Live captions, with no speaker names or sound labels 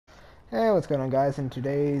Hey, what's going on, guys? In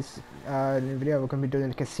today's video, we're going to be doing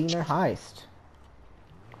the casino heist.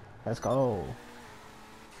 Let's go.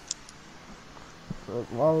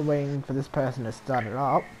 While we're waiting for this person to start it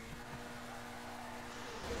up.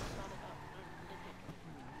 Just start it up. Legit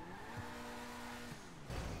don't.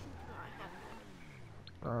 No, I have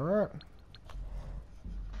not. Alright.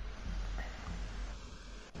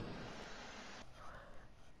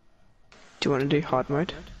 Do you want to do hard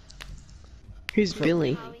mode? Who's Sure.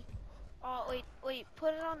 Billy? Harvey. Oh, wait,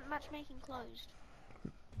 put it on matchmaking closed.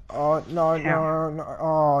 Oh, no, How? no, no.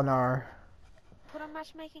 Oh, no. Put on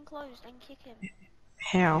matchmaking closed and kick him.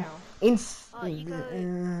 How? You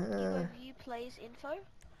go view players info,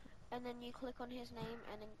 and then you click on his name,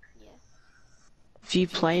 and then, yeah. View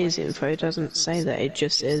players info doesn't say that, it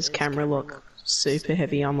just says camera lock, super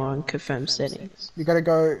heavy armor and confirm settings. You gotta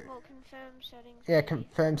go, Well, confirm settings, yeah, maybe.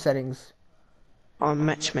 confirm settings. On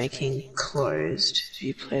matchmaking closed,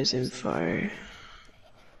 view players info,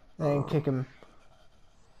 Then kick him.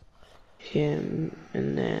 him,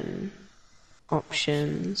 and then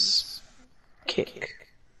options, kick.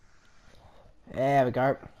 There we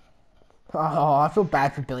go. Oh, I feel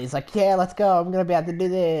bad for Billy. He's like, yeah, let's go. I'm gonna be able to do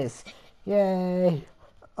this. Yay.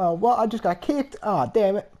 Oh, what? I just got kicked. Oh,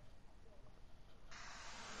 damn it.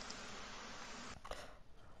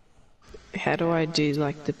 How do I do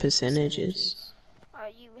like the percentages?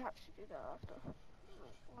 You have to do that after.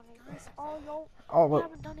 Oh, yo, Oh, you well.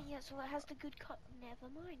 haven't done it yet, so it has the good cut. Never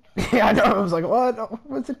mind. Yeah, I know. I was like, what?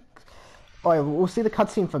 What's it? Oh, yeah, we'll see the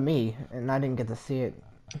cutscene for me, and I didn't get to see it.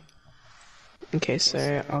 Okay, so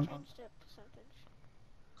Change I'll, the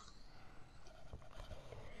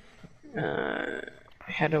percentage.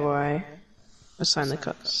 how do I assign the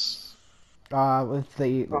cuts? With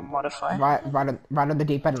the Or modify? right on the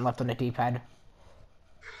D-pad and left on the D-pad.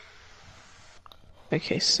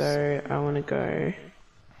 Okay, so I want to go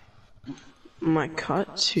my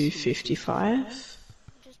cut to 55.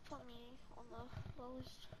 Just put me on the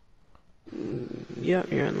lowest.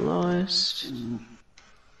 Yep, you're on lowest.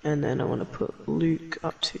 And then I want to put Luke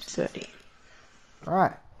up to 30.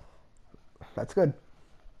 Alright. That's good.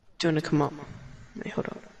 Do you want to come up? Wait, hold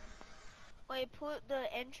on. Wait, put the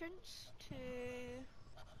entrance to,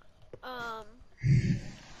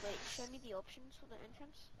 wait, show me the options for the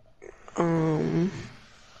entrance.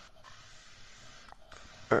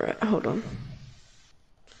 Alright, hold on.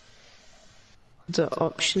 The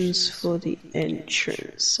options for the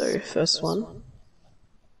entrance. So, first one.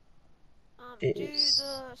 Do the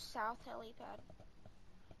south helipad.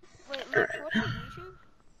 Wait, Luke, what's your YouTube?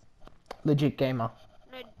 Legit gamer.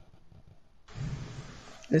 No,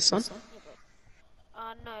 This one? yeah,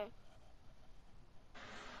 but, no. No,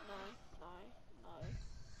 no,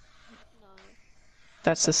 no, no.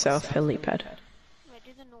 That's the south helipad. Wait,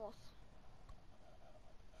 do the north.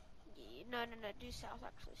 Yeah, no, do south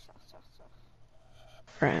actually, south.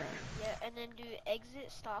 Right. Yeah, and then do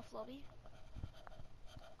exit staff lobby.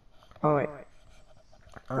 Oh, wait.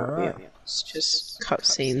 Alright. Yeah. It's just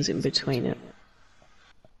cutscenes in between it.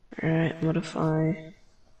 Alright, modify.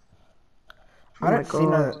 I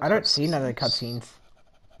don't see none of the cutscenes.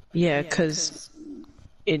 Yeah, because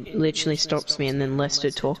it literally stops me and then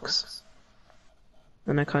Lester talks.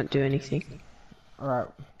 And I can't do anything. Alright.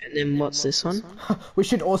 And then what's this one? We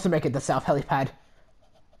should also make it the south helipad.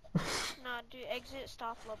 No, do exit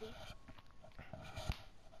staff lobby.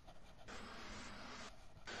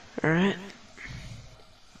 Alright.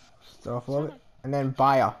 South lobby. And then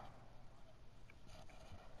buyer.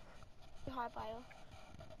 Hi, bio.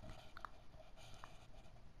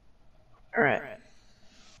 Alright.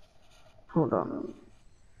 Hold on.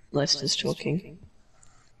 Lester's talking.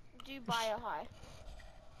 Do bio high.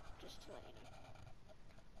 Just to let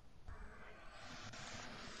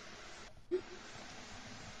you know.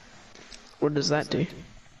 What does that do?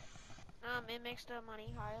 It makes the money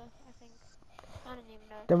higher, I think. I don't even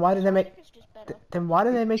know. Then why did they I make? think it's just better. Then why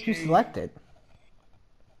did they make you select it?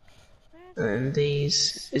 And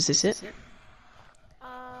these... Is this it? Yeah.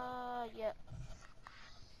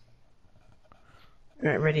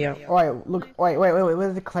 Alright, ready up. Oh, wait, look. Wait.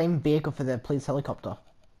 Where's the claim vehicle for the police helicopter?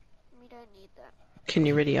 We don't need that. Can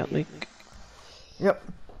you ready up, Luke? Yep.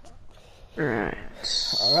 Alright.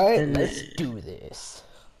 Alright, And let's do this.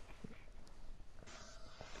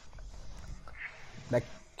 That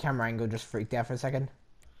camera angle just freaked out for a second.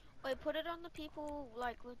 Wait, put it on the people,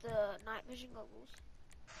 like, with the night vision goggles.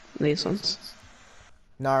 these ones.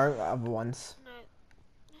 No, other ones. No.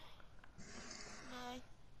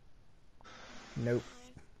 Nope.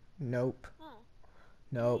 Nope. Oh.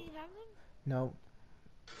 Nope. Do you have them? Nope.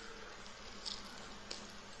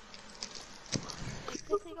 Wait,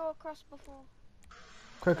 quickly go across before.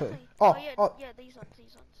 Quickly. Oh, Oh, yeah, oh, yeah, these ones,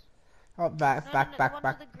 these ones. oh, back, No, back, the back, ones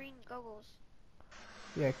back. with the green goggles.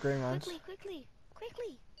 Yeah, green ones. Quickly, quickly,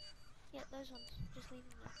 quickly. Yeah, those ones. Just leave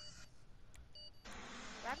them there.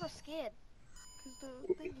 I got scared. Cause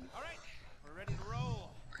the thingy. Alright, we're ready to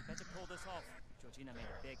roll. We better pull this off. Georgina made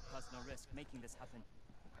a big personal risk making this happen.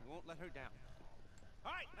 We won't let her down.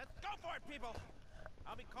 Alright, let's go for it, people!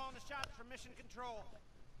 I'll be calling the shots from mission control.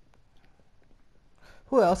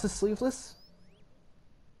 Who else is sleeveless?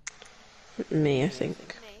 Me, I think.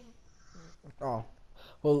 Me. Oh.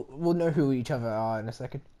 Well, we'll know who each other are in a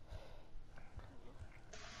second.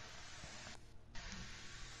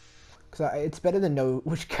 Because it's better to know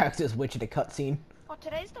which character is which in a cutscene. Oh,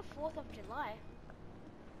 today's the 4th of July.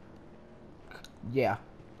 Yeah.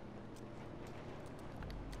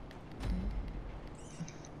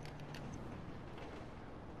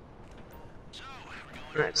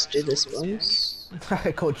 Let's do this once.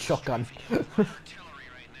 Called shotgun.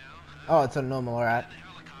 Oh, it's a normal, alright.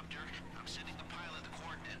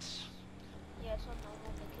 Yeah, it's on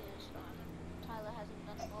normal because Tyler hasn't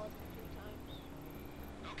done it more than 2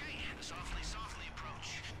 times. Okay, softly, softly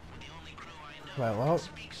approach. We're the only crew I know Wait, what?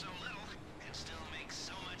 speak so little and still make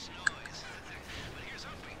so much noise. But here's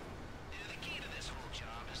hoping. The key to this whole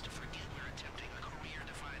job is to forget we're attempting a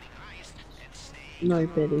career-defining heist and stay No,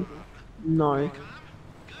 Betty. No.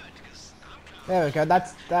 There we go,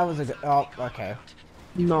 that was a good, oh, okay.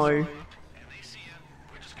 No.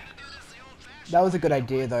 That was a good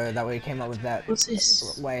idea though, that we came up with that. What's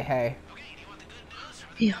this? Way, hey.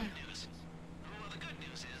 Yeah.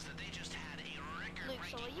 Luke,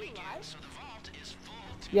 so are you live?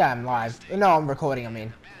 Yeah, I'm live. No, I'm recording, I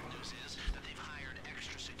mean.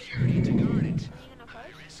 Are you gonna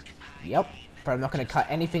post? Yep, but I'm not gonna cut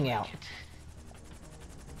anything out.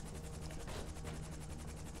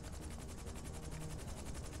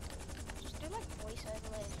 Just do like voice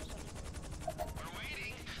overlays or something. We're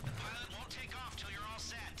waiting. The pilot won't take off till you're all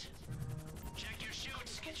set. Check your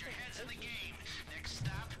chutes. Get your heads in the game. Next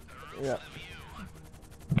stop, a room Yeah. full of you.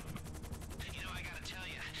 You know, I gotta tell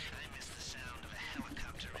you, I miss the sound of a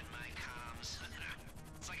helicopter in my comms.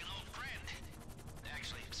 It's like an old friend.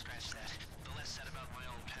 Actually, scratch that. The less said about my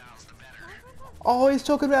old pals, the better. Oh, he's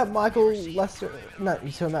talking about Michael Lester. No,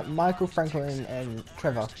 he's talking about Michael, Franklin, and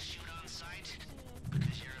Trevor. Shoot on sight,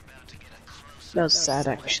 because you're about to get a close. That was sad,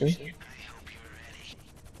 actually. I hope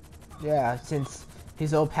you're ready. Yeah, since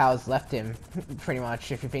his old pals left him, pretty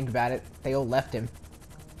much, if you think about it. They all left him.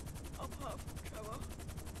 Apart from Trevor.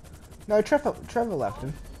 No, Trevor left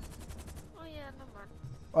him. Oh yeah, never mind.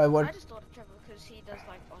 Oh, I what? just thought of Trevor because he does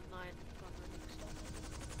like online gun running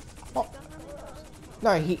stuff. Oh, Gun running or something?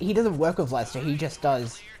 no, he doesn't work with Lester, he just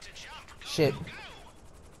does shit.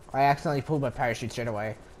 I accidentally pulled my parachute straight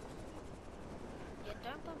away. Yeah,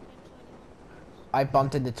 don't bump into anyone. I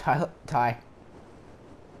bumped into Ty.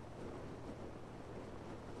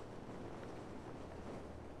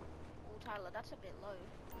 Oh, Tyler, that's a bit low.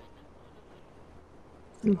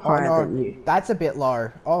 Wait, I'm Oh higher no, than you. that's a bit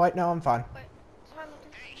low. Oh wait, no, I'm fine. wait, Tyler,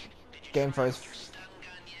 did Game froze. Stun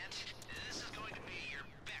gun yet? This is going to be your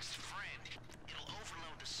best friend. It'll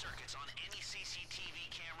overload the circuits on any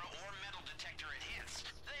CCTV camera or metal detector it hits.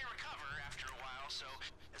 They recover after a while, so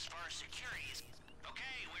as far as security is...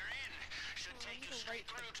 Okay, we're in. Should take you straight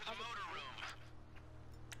through to the motor room.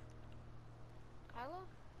 Tyler?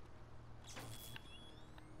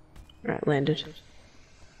 Right, landed.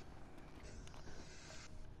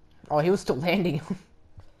 Oh, he was still landing.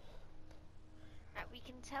 We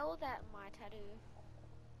can tell that my tattoo,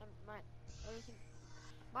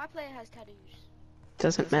 my player has tattoos.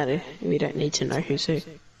 Doesn't matter. We don't need to know who's who.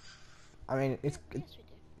 I mean, it's Yes, we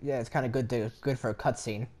do. yeah, it's kind of good for a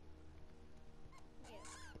cutscene. Yeah.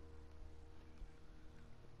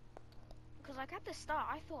 Because like at the start,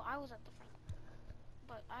 I thought I was at the front,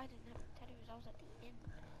 but I didn't have tattoos. I was at the end.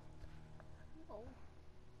 Oh.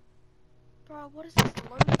 Bro, what is this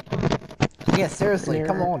loading time? Yeah, seriously,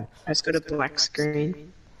 come on. I just got a black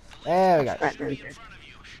screen. There we go. Right, there we go. In front of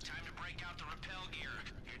you. Time to break out the rappel gear.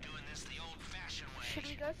 You're doing this the old-fashioned way. Should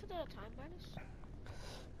we go for the time bonus?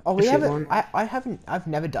 Oh, we If you haven't. want. I haven't. I've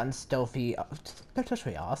never done stealthy. Don't touch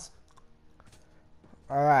my ass.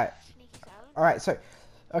 All right. Sneaky silent? All right. So,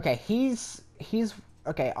 okay. He's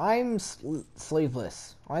okay. I'm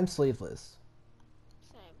sleeveless. I'm sleeveless.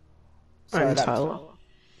 Same. So I'm that's Tyler.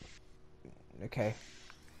 okay.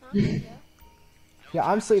 Huh? Yeah. Yeah,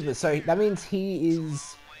 I'm sleeveless. So that means he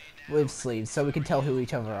is with sleeves, so we can tell who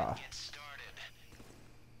each other are. Get started.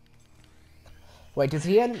 Wait, does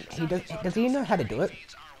he know how to do it? Are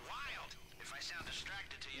wild. If I sound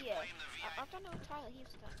distracted to you, Yeah. blame the VI. I've done it with Tyler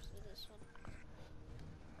heaps of times with this one.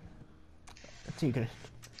 So you can.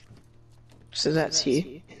 So that's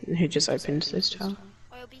you, who just opened this tower.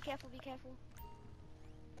 Oh, be careful, be careful.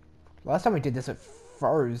 Last time we did this, it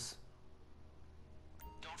froze.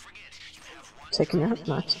 Don't forget, you have one Take him out,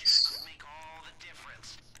 drone nice. each. Make all the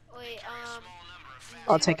difference. Wait, Small number of fast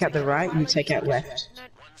I'll take out the right, you take out left. No,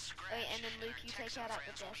 wait, and then Luke, you take out at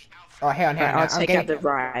the desk. Oh, hang on, hang on. I'll I'm take getting... out the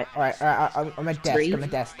right. Alright, I'm at desk, Three. I'm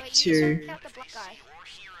at desk. Wait, Two. you take out the black guy.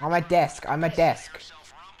 I'm at desk, I'm at desk.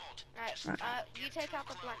 Right, you take out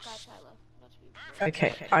the black guy, Tyler. Not to be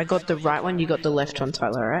Okay, I got the right one, you got the left one,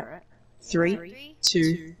 Tyler, right? 3,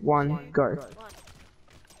 2, 1, go. one.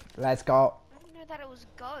 Let's go. I didn't know that it was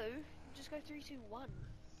go. Just go 3, 2, 1.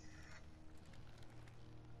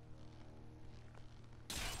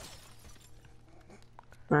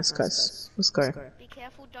 Nice, guys. Let's go. Be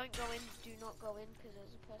careful, don't go in, do not go in, because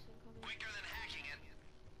there's a person coming. Quicker than hacking it.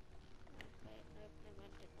 Wait, no, never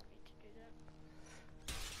mind, didn't want me to do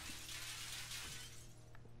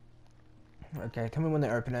that. Okay, tell me when they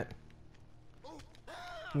open it.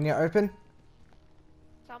 Can you open?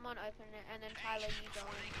 Someone open it, and then Tyler, you go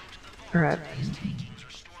in. Alright. Takings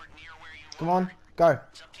are stored near where you Come on, go.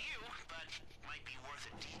 It's up to you, but might be worth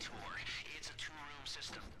a detour. It's a 2-room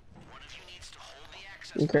system. One of you needs to hold the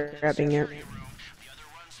access I'm grabbing it. room. The other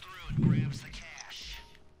runs through and grabs the cash.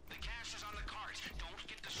 The cash is on the cart. Don't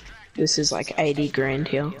get distracted. This is like 80 grand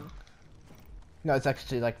here. No, it's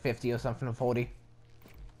actually like 50 or something, or 40.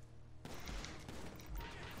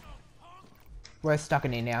 We're stuck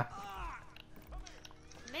in here now.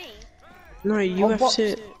 Me? No, you Oh, have what?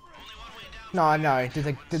 to... No, no,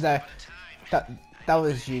 that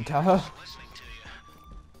was you, Tahoe.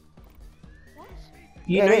 What?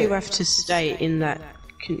 You Yeah, know yeah. you have to stay in that...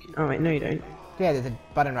 Oh wait, no you don't. Yeah, there's a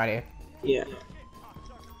button right here. Yeah.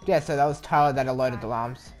 Yeah, so that was Tyler that alerted the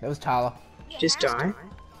alarms. That was Tyler. Just die.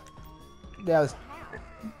 That was...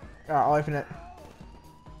 Alright, I'll open it.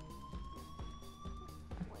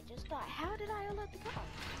 Wait, just die. How did I alert the car?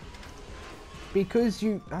 Because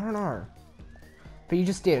you... I don't know. But you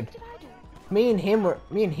just did. What did I do? Me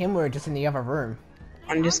and him were just in the other room.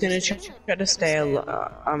 I'm just gonna try to stay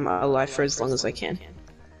alive for as long as I can.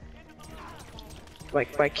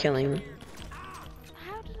 Like, by killing them.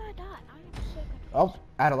 How did I die? I am so confused. Oh,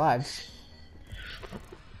 out of lives.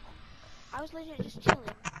 I was literally just chilling.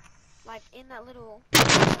 Like, in that little... I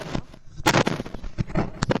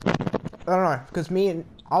don't know, because me and...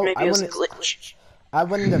 Maybe I it was a went, glitch. I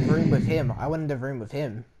went in the room with him.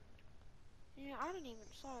 Yeah, I don't even...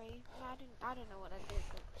 Sorry. I don't know what I did,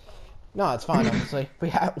 but sorry. No, it's fine, honestly.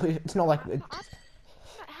 It's not like... How did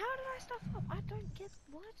I stuff up? I don't get...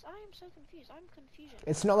 What? I am so confused. I'm confusion.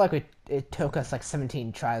 It's not like it took us like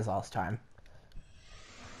 17 tries last time.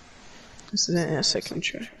 This is a second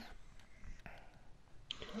try.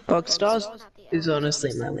 Bogstars is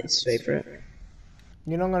honestly my least favorite.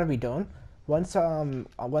 You know what I'm gonna be doing? Once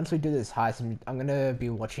we do this heist, I'm gonna be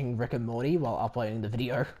watching Rick and Morty while uploading the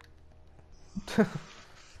video.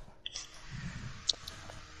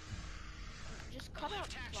 Just cut out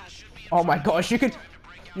the flag. Oh my gosh, you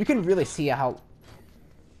can really see how...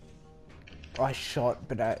 Oh, I shot,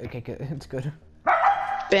 but okay, good. It's good.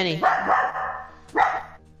 Benny.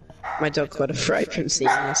 My dog got a fright from seeing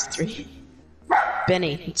us three.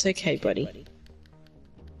 Benny, it's okay, buddy.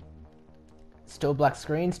 Still black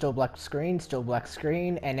screen, still black screen, still black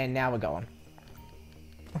screen, and then now we're going.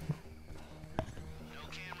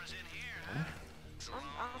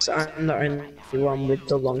 So I'm the only one with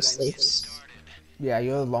the long sleeves. Yeah,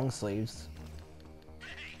 you're the long sleeves.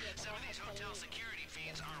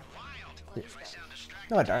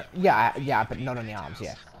 No, I don't. Yeah, but not on the arms,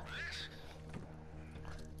 yeah.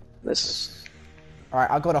 This. Alright,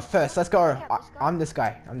 I got off first. Let's go. I'm this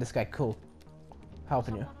guy. Cool.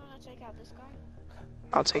 Helping you. Someone wanna take out this guy?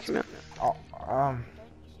 I'll take him out. Oh,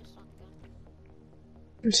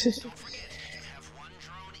 Don't use your stun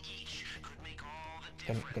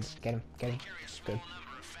gun. get him. Good.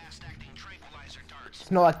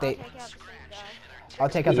 It's not like they... Take out the same guy. I'll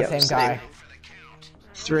take out the Yep, same same. guy.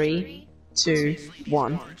 3, 2,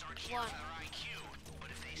 1. One.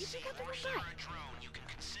 You took out the wrong guy.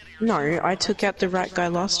 No, I took out the right guy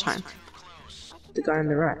last time. The guy on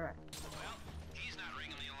the right.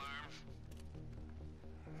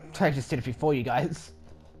 I just did it before you guys.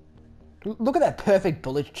 Look at that perfect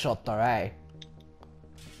bullet shot though, eh?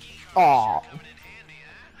 Oh.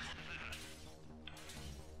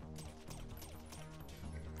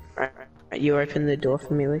 Right, you open the door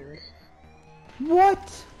for me, Luke.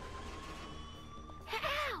 What?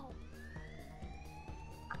 How?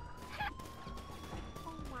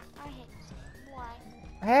 Oh my, I hate this. Why?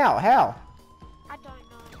 How? I don't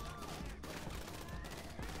know.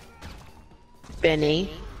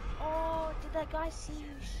 Benny. Oh, did that guy see you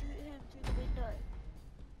shoot him through the window?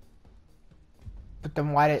 But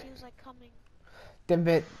then why did... He was like coming.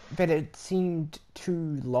 Then, but it seemed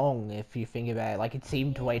too long if you think about it. Like, it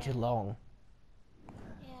seemed way too long.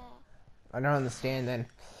 Yeah. I don't understand then.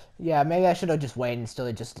 Yeah, maybe I should have just waited instead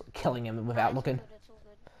of just killing him without looking. It's all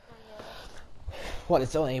good. Oh, yeah. What,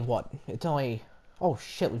 it's only, what? It's only... Oh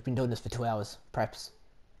shit, we've been doing this for 2 hours. Preps.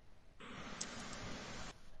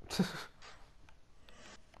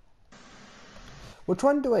 Which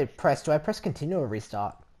one do I press? Do I press continue or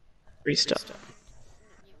restart? Restart. You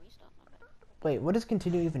restart my bad. Wait, what does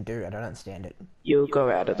continue even do? I don't understand it. You'll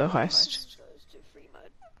go out of the heist. Goes to free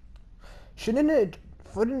mode. Shouldn't it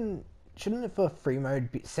for free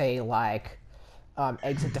mode say like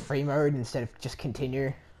exit the free mode instead of just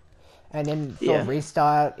continue? And then for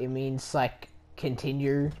restart it means like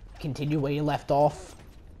continue where you left off.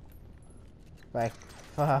 Like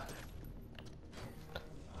fuck.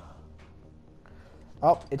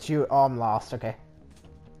 Oh, it's you. Oh, I'm last. Okay.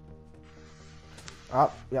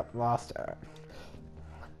 Oh, yep, last. Well,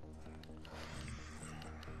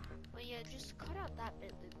 yeah, just cut out that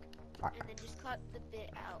bit, Luke. Right. And then just cut the bit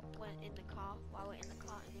out when in the car, while we're in the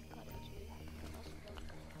car, and then cut it to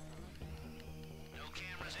No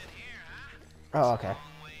cameras in here, huh? Oh, okay.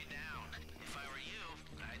 Long way down. If I were you,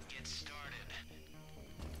 I'd get started.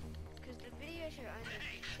 because the video should only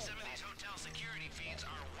Hey, be some of checked these out. hotel security feeds are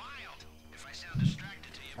wild. If I sound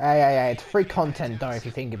distracted to you, Hey, it's free content though if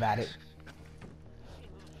you think about it.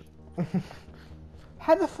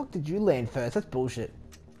 How the fuck did you land first? That's bullshit.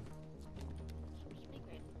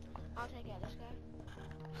 I'll take out this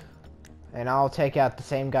guy. And I'll take out the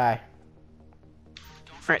same guy.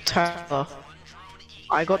 Right, Tyler.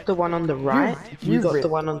 I got the one on the right, you got the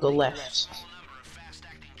one on the left.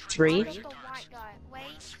 3. I got the white guy.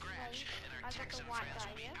 Wait. I got the white guy,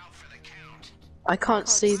 yeah? I can't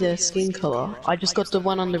see the skin color. I just got the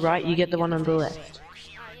one on the right, you get the one on the left.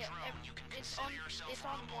 Yeah, it's on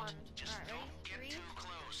 1. Alright, ready? 3, 2,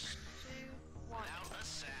 1.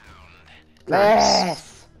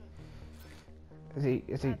 Yes! Is he...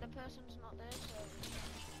 The person's not there, so...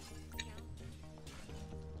 Yeah.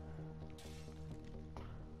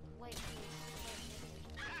 Wait,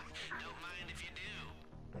 don't mind if you do.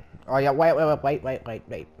 Oh yeah,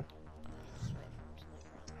 wait.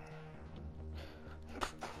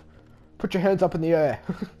 Put your hands up in the air.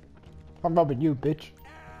 I'm robbing you, bitch.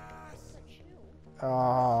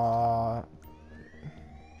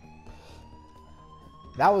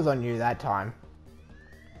 That was on you that time.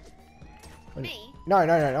 Me? No,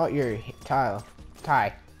 not you. Tyler.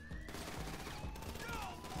 Ty.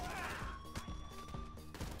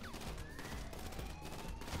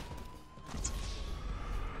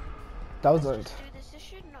 That was Let's it. just do this. This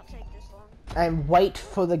should not take this long. And wait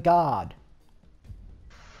for the guard.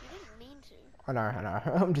 You didn't mean to. I know.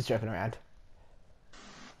 I'm just joking around.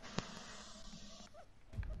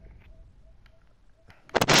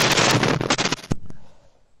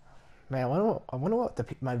 Man, I wonder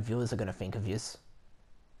what my viewers are gonna think of this.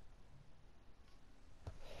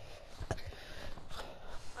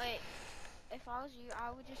 Wait, if I was you,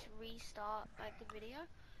 I would just restart like the video,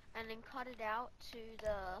 and then cut it out to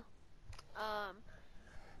the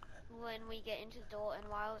when we get into the door, and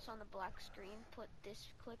while it's on the black screen, put this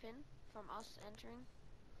clip in from us entering,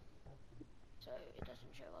 so it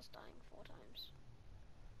doesn't show us dying 4 times.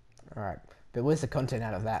 Alright, but where's the content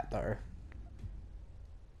out of that though?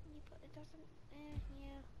 It doesn't.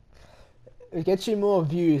 Yeah. It gets you more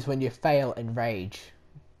views when you fail and rage.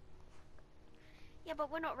 Yeah, but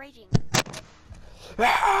we're not raging.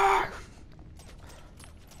 Ah!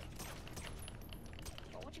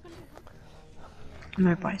 But what you gonna do?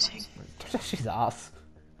 No biting. She's ass.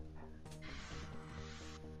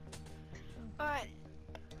 Alright.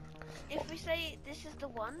 If we say this is the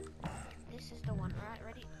one, alright?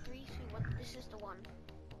 Ready? 3, 2, 1. This is the one.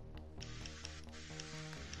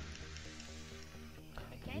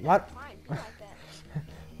 Okay, What? that's fine. Be like that.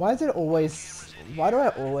 Why do I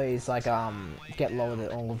always like get lower than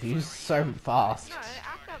all of you so fast? No,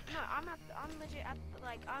 I'm legit at,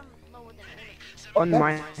 like, I'm lower than all of you. On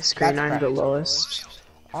my screen, I'm the crap. lowest.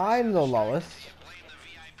 I'm the lowest.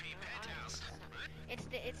 It's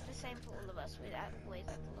the same for all of us. We're always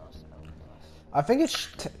at the lowest of all of us. I think it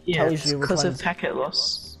Yeah, tells it's you which because of ones. packet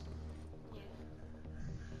loss. Yeah.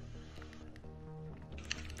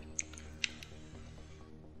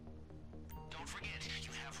 Don't forget,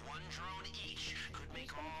 you have 1 drone each. Could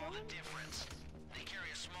make all the difference. They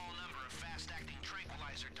carry a small number of fast-acting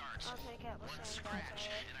tranquilizer darts. I'll take out the One same guy. scratch,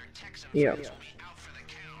 and our tech Yeah. subjects will be out for the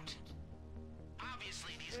count.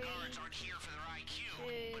 Obviously, these 3, guards aren't here for their IQ,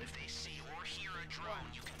 2, but if they see or hear a drone,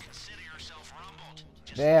 you can Consider yourself rumbled.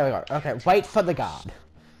 Just There we go. Okay, wait for the guard.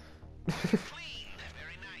 clean.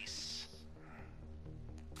 Very nice.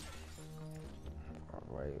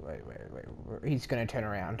 Wait. He's gonna turn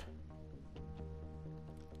around.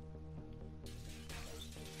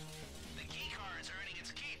 The key card's earning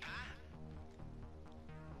its keep, huh?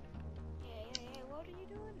 Yeah, what are you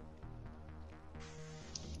doing?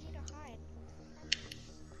 You need to hide.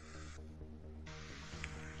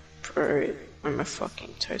 Bro, I'm a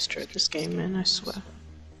fucking toaster at this game, man, I swear.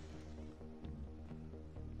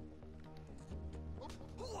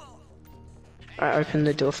 Alright, open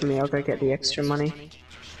the door for me, I'll go get the extra money. Things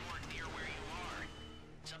are stored near where you are.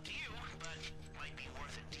 It's up to you, but might be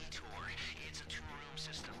worth a detour. It's a two-room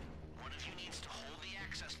system. One of you needs to hold the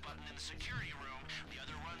access button in the security room. The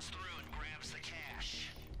other runs through and grabs the cash.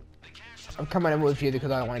 The cash is I'm coming in with you because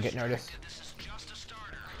I don't want to get noticed. This is just a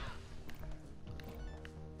starter.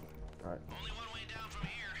 Alright. Only one way down from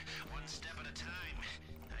here. One step at a time.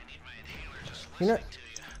 I need my inhaler just You know, listening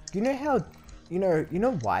to you. you know how, you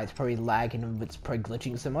know why it's probably lagging and it's probably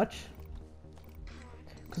glitching so much?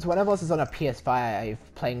 Because one of us is on a PS5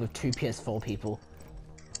 playing with two PS4 people.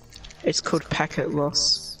 It's called packet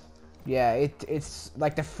loss. Yeah, it's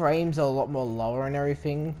like the frames are a lot more lower and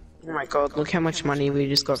everything. Oh my god, look how much money we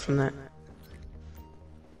just got from that.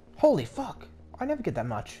 Holy fuck! I never get that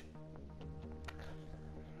much.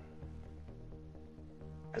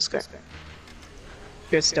 Let's go.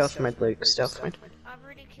 Go stealth mode, Luke, stealth mode. I've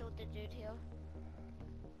already killed the dude here.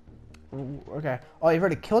 Ooh, okay. Oh, you've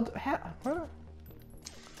already killed. How? What?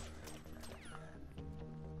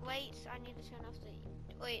 Wait, I need to turn off the...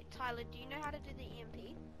 Wait, Tyler, do you know how to do the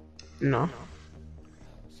EMP? No.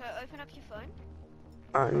 So open up your phone,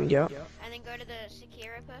 Yeah. and then go to the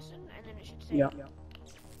Sekiro person, and then it should say... Yeah.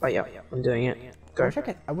 Oh yeah, I'm doing it. Go.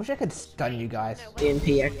 I wish I could stun you guys. No, wait,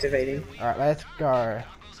 EMP activating. Alright, let's go.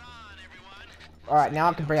 Alright, now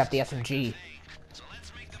I can bring up the SMG. So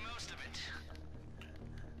let's make the most of it.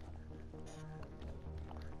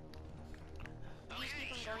 these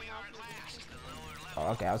keep on going off with the-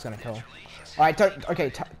 Oh, okay, I was gonna kill him. Alright, don't. Okay,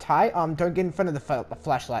 Ty, don't get in front of the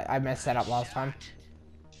flashlight. I messed that up last time.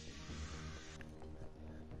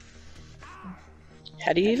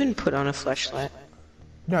 How do you even put on a flashlight?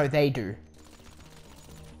 No, they do.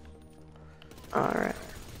 Alright.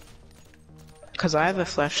 Cause I have a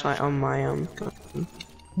flashlight on my gun.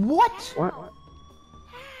 What? What?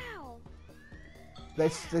 How? They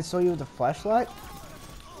saw you with a flashlight? No,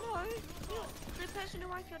 the person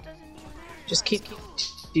who I killed doesn't even have... Just keep. Do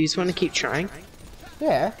you just want to keep trying?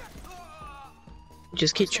 Yeah.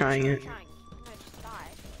 Just keep trying it. Trying. No, just die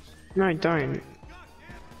first. No, don't.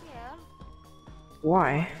 Yeah,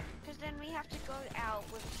 Why? because then we have to go out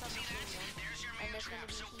with someone and there's gonna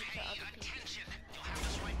be heaps of other people. Attention! You'll have to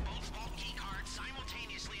swipe both vault key cards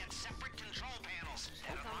simultaneously at separate control panels.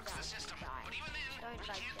 That unlocks the system. But even then, we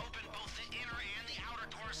can't open both the inner and the outer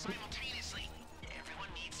doors simultaneously. Everyone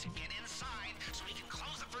needs to get inside so we can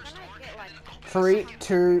close the first Can door I get like... and open 3,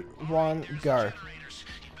 2, 1, go. generators.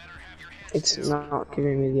 You better have your heads It's not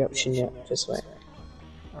giving me the option yet. Just wait.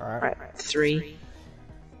 Alright. Alright, 3,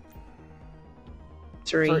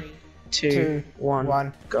 3, 2,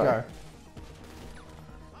 1, go.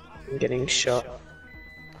 I'm getting shot.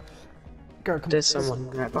 Go, come There's someone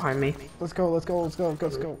right behind me. Let's go.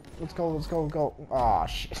 Aw,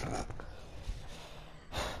 shit.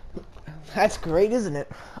 That's great, isn't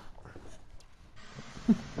it?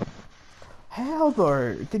 How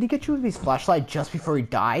though? Did he get you with his flashlight just before he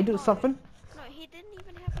died or something? No, he didn't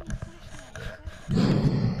even have any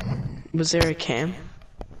flashlight. Was there a cam?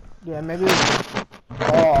 Yeah, maybe.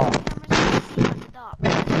 Oh,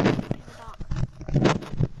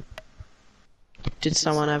 Did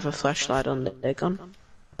someone have a flashlight on their gun?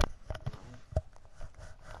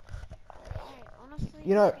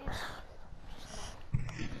 you know.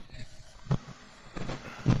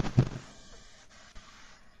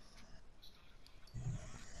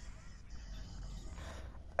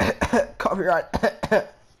 Copyright.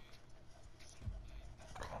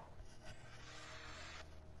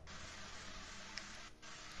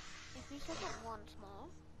 If you said it once more.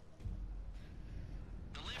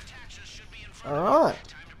 The lift hatches should be in front All right. of you.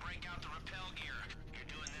 Time to break out the rappel gear. You're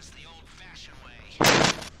doing this the old-fashioned way.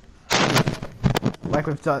 Like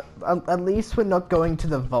we've done. At least we're not going to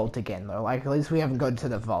the vault again, though. Like at least we haven't gone to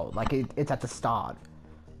the vault. Like it's at the start.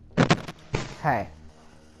 Hey.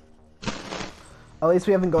 At least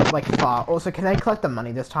we haven't gone like far. Also, can I collect the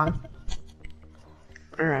money this time?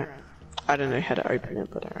 Alright. I don't know how to open it,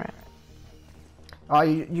 but alright. Oh,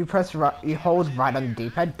 you press right. You hold right on the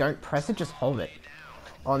D-pad. Don't press it. Just hold it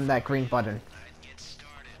on that green button. Get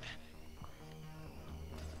started.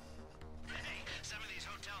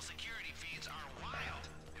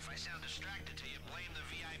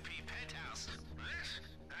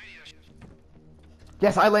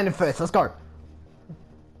 Yes, I landed first. Let's go.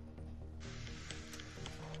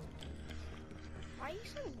 Why are you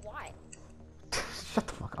so white? Shut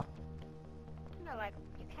the fuck up. No, like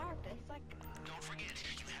your character. It's like. Don't forget,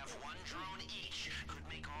 you have one drone each. Could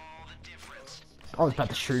make all the difference. I was about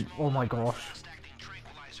to shoot. Oh my gosh. Fast-acting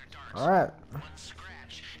tranquilizer darts. Alright. One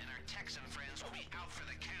scratch, and our Texan friends will be out for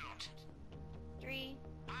the count. 3,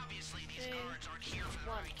 Obviously, these 2, guards aren't here for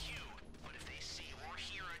 1. IQ, but if they see or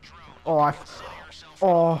hear a drone, Oh, consider yourself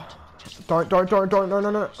Oh. Don't,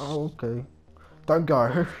 no. Oh, okay. Don't go.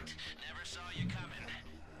 never saw you coming.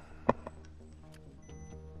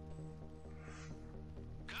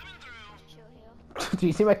 Coming through. Chill here. Do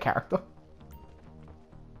you see my character?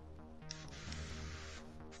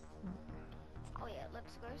 Oh yeah,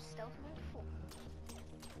 let's go stealth mode 4.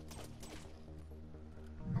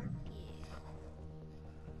 Oh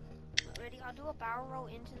yeah. Ready? I'll do a barrel roll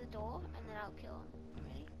into the door and then I'll kill him.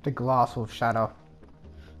 Ready? The glass will shatter.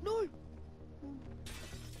 No! A little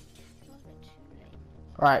bit too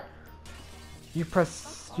late. Alright. You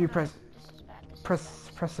press. Oh, You no, press. This is bad. This is Press.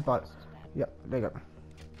 bad. Press the button. This is bad. Yep. There you go.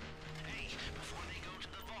 Hey, before they go to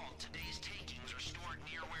the vault, today's takings are stored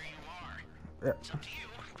near where you are. Yep. It's up to you,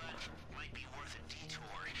 but might be worth a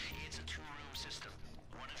detour. It's a two-room system.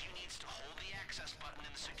 One of you needs to hold the access button in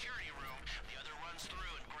the security room. The other runs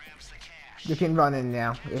through and grabs the cash. You can run in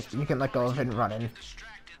now. If you can let go of it and run in.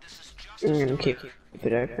 Distracted, this is just I'm gonna keep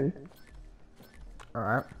it open.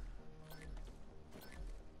 Alright.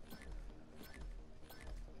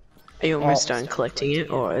 Are you almost done collecting it,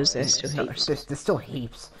 or is there still No, heaps? there's still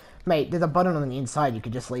heaps. Mate, there's a button on the inside. You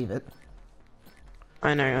could just leave it.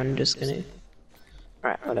 I know, I'm just gonna...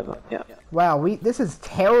 Right, whatever, yeah. Wow, this is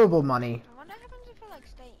terrible money. I wonder what happens if I like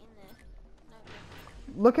stay in there.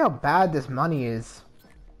 No, Look how bad this money is.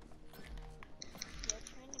 yeah,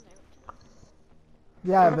 training mode.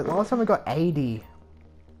 Yeah, but last time we got 80.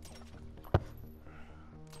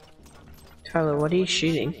 Tyler, what are you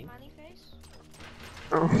shooting? Smiley face?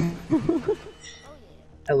 Oh. Oh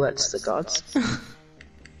yeah. Alerts the gods.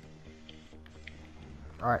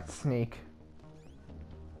 Alright, sneak.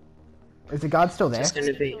 Is the guard still there? It's gonna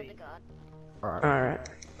Kill be... the guard. Alright, Alright.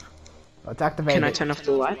 let's activate Can I it. turn off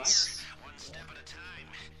the lights? one step at a time.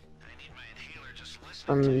 I need my inhaler just listen.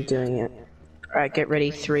 I'm doing it. Alright, get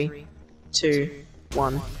ready. 3, 2,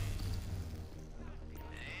 1. And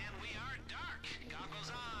we are dark.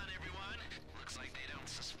 Goggles on, everyone. Looks like they don't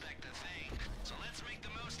suspect a thing. So let's make the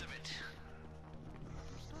most of it.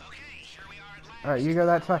 Okay, here we are at last. Alright, you go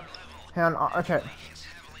that way. Hang on, okay. It's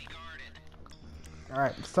heavily guarded.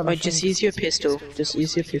 Alright, Oh, just use your pistol. Just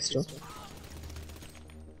use your pistol.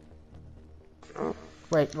 Oh.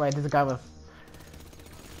 Wait, there's a guy with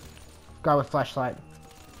flashlight.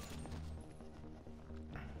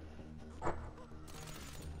 And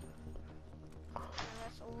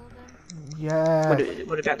that's all of them. Yeah.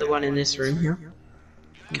 What about the one in this room here?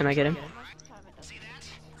 Can I get him? Most of the time it doesn't. See that?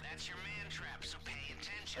 That's your man trap, so pay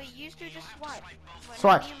attention. Wait, you used to just swipe. When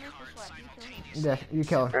Swipe. me and Lucas swipe, you kill him. Yeah, you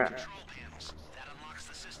kill him. Alright. Control panels. That unlocks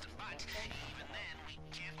the system, but even then, we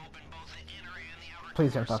can't open both the inner and the outer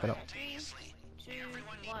Please don't doors fuck it up. 3, 2,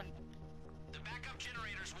 1. The backup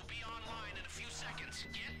generators will be online in a few seconds.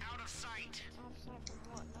 Get out of sight. Outside from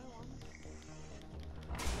what? No one.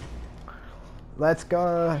 Let's go.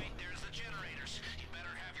 Right, there's the generators. You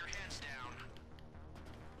better have your heads down.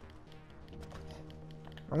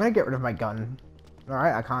 I'm gonna get rid of my gun.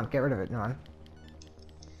 Alright, I can't get rid of it, no.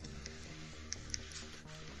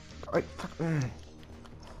 Wait, Yeah,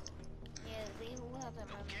 they all have their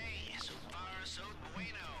moments. Okay, so far so bueno.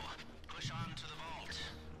 Push on to the vault.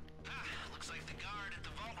 Looks like the guard at the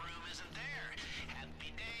vault room isn't there.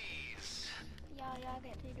 Happy days. Yeah, I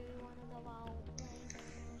get to do one of the vault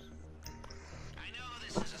lasers. I know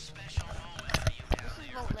this is a special moment for you down This is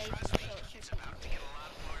there. vault laser, so it should It's be. about to get a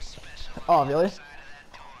lot more special. Oh, really? Side of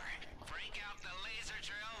that door. Break out the laser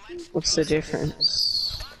drill. Let's What's the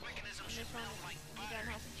difference? mechanism This should one, melt like you butter.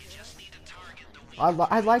 don't have to You do just it. need to target the weak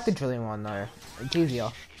I like the drilling one though. It's easier.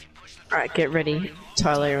 Alright, get ready.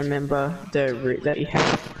 Tyler, remember the route that you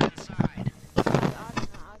have. inside. I don't know,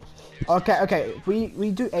 I just Okay.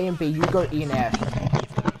 We do A and B. You go E and F.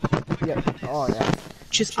 Yep. Oh yeah.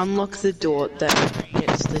 Just unlock the door that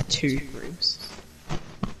gets the 2 rooms.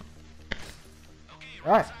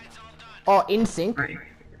 Alright. Oh, in sync. Right.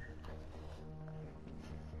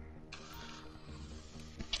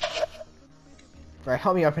 Right,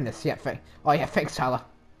 help me open this. Yeah, oh yeah, thanks, Tyler.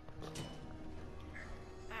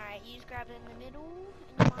 Alright, you just grab it in the middle,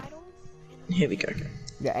 in the middle. Here we go.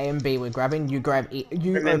 Yeah, A and B we're grabbing. You grab E.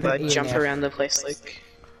 You Remember, open E jump and F. around the place like...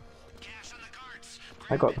 Cash on the carts.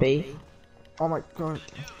 I got B. Oh my god.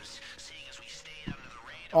 Seeing as we stayed under the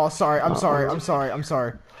Oh, sorry. I'm sorry. I'm sorry. I'm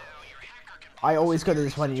sorry. I always go to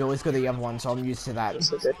this one, and you always go to the other one, so I'm used to that.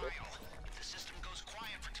 It's okay. If the system goes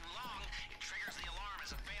quiet for too long, it triggers the alarm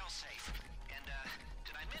as a failsafe. And,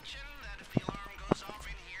 did I mention that if the alarm goes off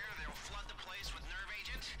in here, they'll flood the place with nerve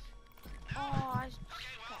agent? Oh, I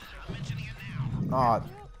Okay, well, I'm mentioning it now. Oh,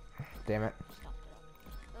 damn it. stuffed it up.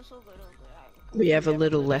 That's all good, all good. We have a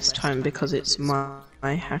little less time because it's my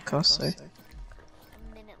hacker, so A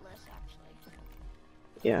minute less, actually.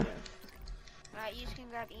 yeah. Right, you can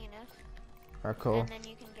grab E and F, Alright, cool. and then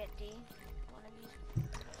you can get D. One of these.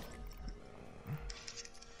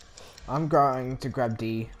 I'm going to grab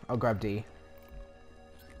D. I'll grab D.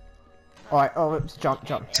 Alright, oh, oops, jump.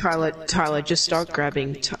 Tyler, just start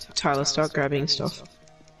grabbing. Tyler, start grabbing stuff.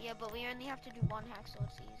 Yeah, but we only have to do one hack, so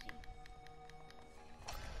it's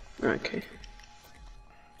easy. Okay.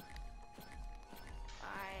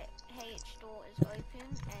 Alright, H door is open,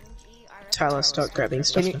 and G, I reckon. Tyler, start grabbing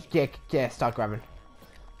stuff. Can you, yeah, start grabbing.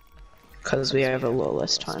 Because we have a lot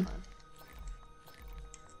less time.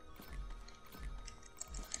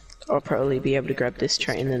 I'll probably be able to grab this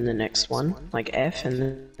train and then the next one, like F,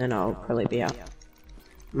 and then I'll probably be out.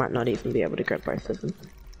 Might not even be able to grab both of them.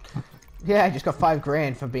 Yeah, I just got 5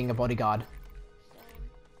 grand for being a bodyguard.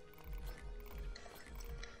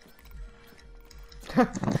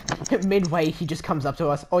 Midway, he just comes up to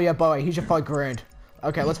us. Oh yeah, boy, here's your 5 grand.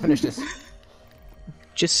 Okay, let's finish this.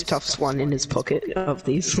 Just stuffs one in his pocket of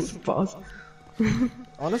these bars.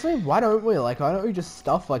 Honestly, why don't we? Like, why don't we just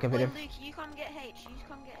stuff like a bit Wait, of... Luke, you come get H. You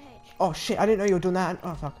come get H. Oh shit, I didn't know you were doing that.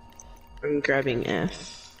 Oh fuck. I'm grabbing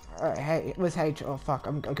F. Alright, hey, where's H? Oh fuck,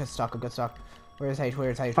 I'm got stuck, Where's H?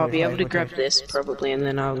 Where's H? I'll Where's be H? able to Where's grab H? this probably, and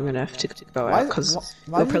then I'm gonna have to go Why out is- because why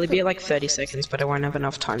it'll does it probably be feel- like 30 seconds, but I won't have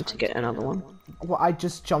enough time to get another one. Well, I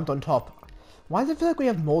just jumped on top. Why does it feel like we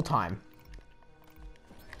have more time?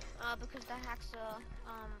 Because the hacks are,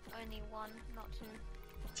 only 1, not 2.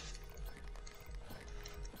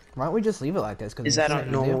 Why don't we just leave it like this? Cause Is it's that on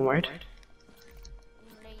easier. normal mode?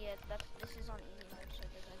 No, yeah, this is on easy mode, so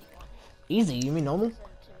there's only 1. Easy, you mean normal? So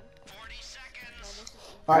 2. 40 seconds. No, this is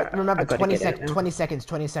easy. Alright, remember, I gotta 20 get it now. 20 seconds,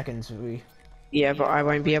 20 seconds. Yeah, but I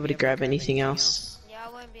won't be able to grab anything else. Yeah,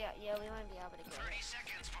 we won't be able to get 30 it.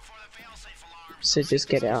 seconds before the failsafe alarm. So just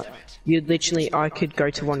get out. You literally, I could go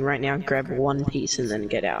to one right now, grab one piece, and then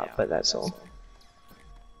get out, but that's all.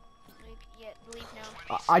 Luke, yeah, leave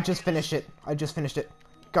now. I just finished it.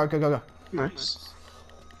 Go. Nice.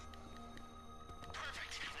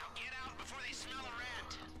 Perfect. Now get out before they smell a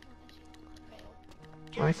rat.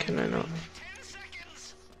 Fail. Why can I not? 10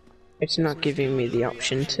 seconds. It's not giving me the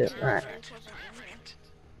option to. Alright, Luke wasn't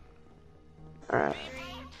in here. alright.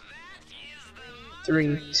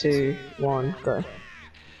 3, 3, 2, 1, go. We cleaned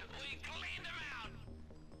them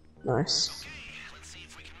out. Nice. Let's see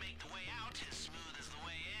if we can make the way out as smooth as the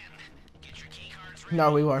way in. Get your key cards ready.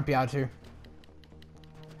 No, we won't be able to.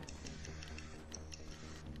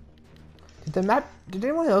 Did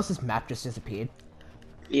anyone else's map just disappeared?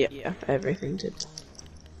 Yeah, everything did.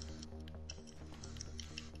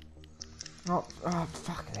 Oh,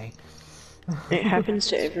 fuck me. It happens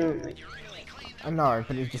to everyone. I know,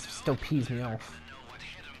 but it just still pees me off.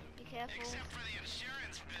 be careful. For the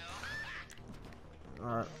insurance bill.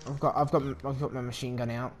 Alright, I've got my machine gun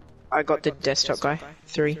out. I got the desktop guy.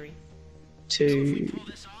 3, 2. Pull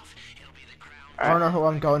this off. It'll be the crown. I don't know who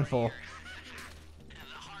I'm going for. The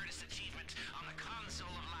hardest achievement on the console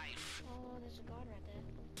of life. Oh, there's a guard right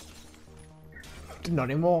there. Not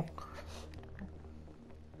anymore.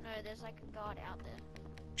 No, there's like a guard out there.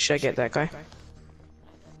 Should I get that guy? You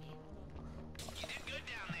did good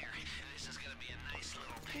down there. This is gonna be a nice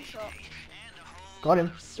little Two shot. and a whole Got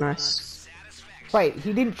him. Nice. satisfaction. Wait,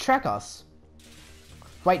 he didn't track us.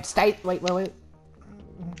 Wait, wait.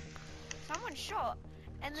 Someone shot,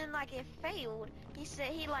 and then like it failed. He said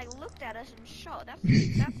he like looked at us and shot.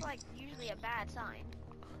 That's like usually a bad sign.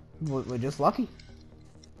 We're just lucky.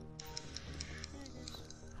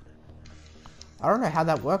 I don't know how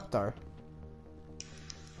that worked though.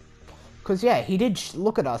 Cause yeah, he did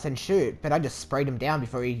look at us and shoot, but I just sprayed him down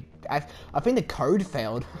before he. I think the code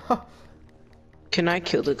failed. Can I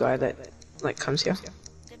kill the guy that like comes here?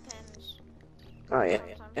 Depends. Oh yeah,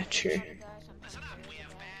 Sometimes yeah, it's true. not a guy, sometimes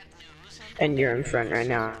it is a guy. And you're in front right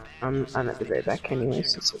now. I'm at the very back anyway,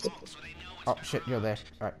 so it's okay. Oh shit, you're there.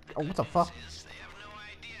 Alright. Oh, what the fuck? They have no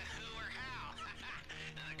idea who or how.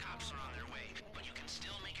 The cops are on their way, but you can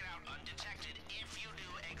still make it out undetected if you do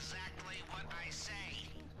exactly what I say.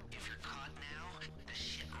 If you're caught now, the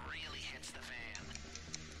shit really hits the fan.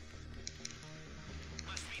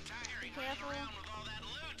 Must be tiring running Careful. around with all that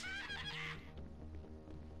loot.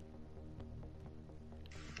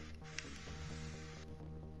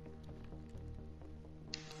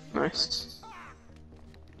 Nice.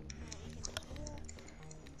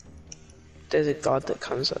 There's a guard that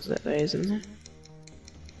comes up that way, isn't there?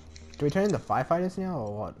 Do we turn into firefighters now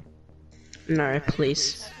or what? No,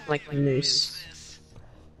 police. Like Noose.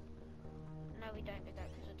 No, we don't do that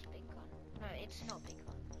because it's big gun. No, it's not big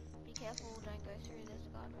gun. Be careful, don't go through. There's a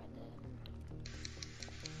guard right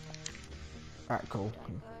there. Alright, cool.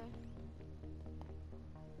 Don't go.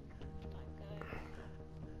 Don't go.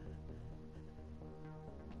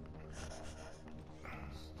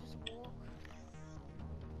 Just walk.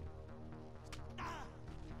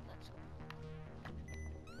 Let's go.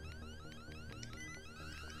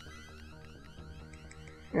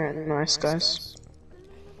 'Nice guys.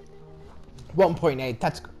 1.8.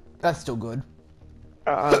 That's still good.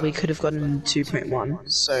 We could have gotten 2.1,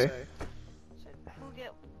 so... So we'll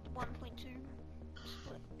get 1.2.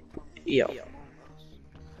 Yeah.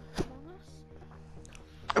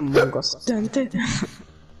 Among Us. Among Us. Dun, dun, dun.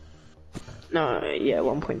 No, yeah,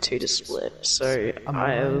 1.2 to split, so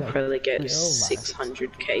I will probably get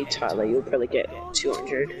 600k, Tyler, you'll probably get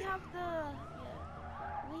 200. We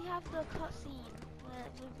have the cutscene where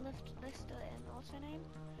we've left Lister and what's her name?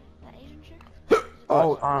 That Asian chick?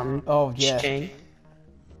 Oh, Oh, yeah. Shane.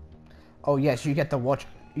 Oh yes, you get to watch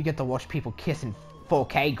people kiss in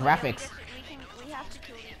 4K graphics. We have to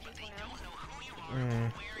kill these people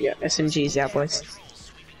now. Yeah, SMG's out, boys.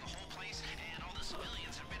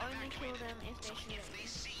 Only kill them if they shoot at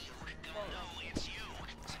you.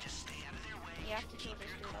 You have to kill this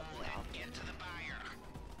dude up there. I'll kill him.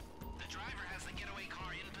 The driver has the getaway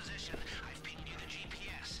car in position. I've pinged you the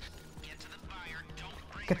GPS. Get to the buyer, don't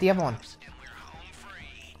break Get the other one. and we're home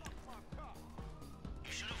free.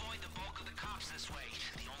 You should avoid the bulk of the cops this way.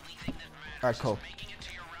 The only thing that matters Alright, cool. is making it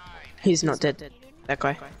to your ride. He's not dead. That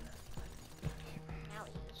guy. Now he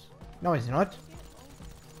is. No, he's not.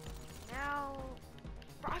 Now...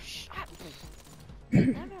 Rush!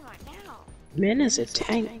 Never mind, now. Man is a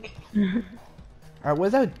tank. Alright,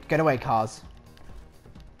 where's our getaway cars?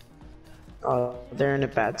 Oh, they're in a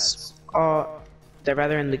bad Oh, they're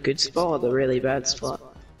rather in the good spot or the really bad spot.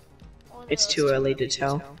 Or It's the- too early to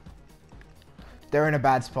tell. They're in a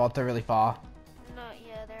bad spot. They're really far. No,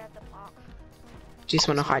 yeah, they're at the park. Do you just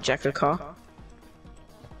want to hijack a car?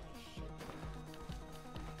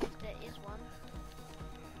 There is one.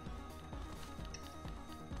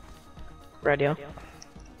 Radio. Is it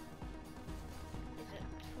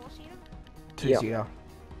four-seater? Two-seater.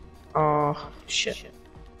 Oh, shit.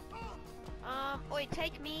 Oi,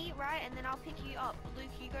 take me, right, and then I'll pick you up. Luke,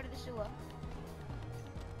 you go to the sewer. And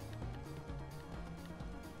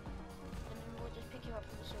then we'll just pick you up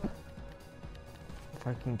from the sewer. If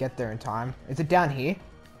I can get there in time. Is it down here? Yeah,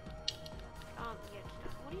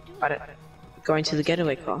 what are you doing? I don't... Going to the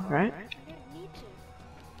getaway car, right? I didn't need to. You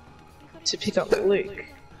could've To pick just- up Luke. No, but,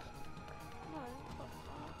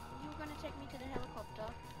 you were gonna take me to the helicopter,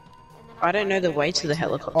 and then I don't know the way to the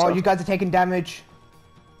helicopter. Oh, you guys are taking damage.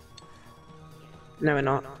 No, we're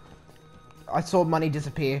not. I saw money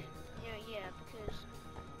disappear. Yeah, because...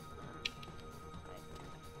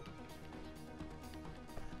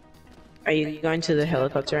 Are you going to the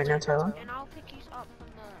helicopter right now, Tyler? And I'll pick you up from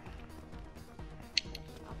the...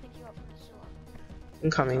 I'll pick you up from the sewer.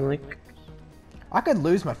 I'm coming, Luke. I could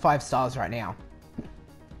lose my 5 stars right now.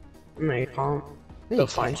 No, you can't. Yeah, They'll you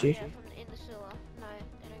find you. Yeah, from in the sewer. No,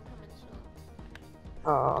 they don't come in the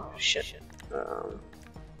sewer. Oh, shit.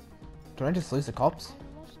 Did I just lose the cops? I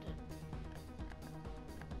lost it.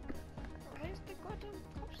 Where's the goddamn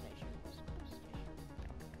cop station? Where's the cop station?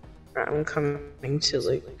 Right, I'm coming to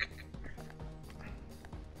Luke.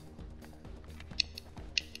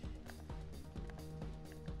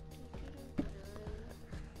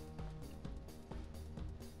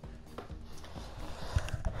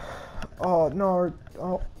 Oh no.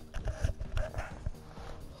 Oh.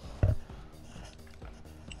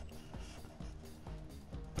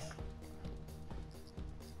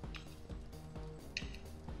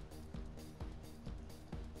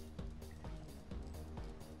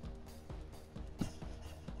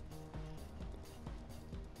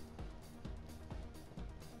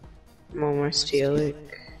 I'm almost here, Luke.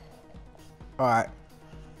 Alright.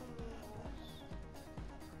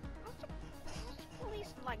 How's the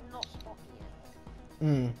police, like, not spot me yet?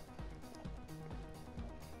 Hmm.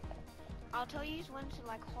 I'll tell you when to,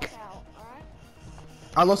 like, hop out, alright?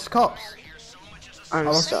 I lost the cops. I'm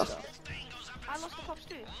Hello? stuck. I lost the cops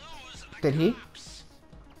too. Did he?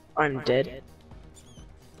 I'm dead.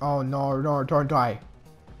 Oh no, no, don't die.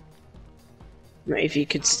 No, if you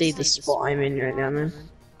could see the spot I'm in right now, man.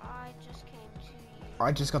 I just came to you.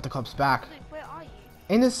 I just got the cops back. Luke, where are you?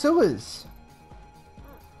 In the sewers.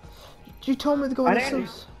 You told me to go in I the don't-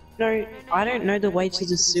 sewers. No, I don't know the way to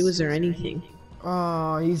the sewers or anything.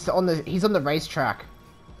 Oh, he's on the racetrack.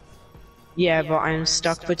 Yeah, but I'm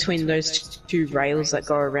stuck between those two rails that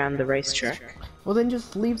go around the racetrack. Well, then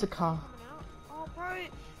just leave the car. Coming out. Oh, bro,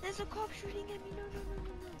 there's a cop shooting at me. No, no, no,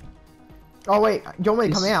 no, no. Oh wait, do you want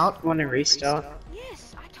me to come out? Want to restart?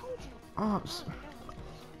 Yes, I told you.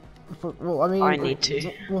 Oh, well, I mean, I need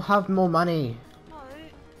to. We'll have more money. No.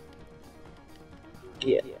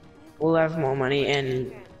 Yeah, we'll have more money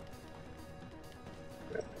and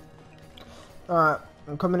Alright,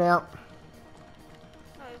 I'm coming out.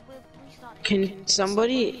 No, we're restarting. can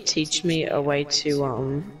somebody teach me a way to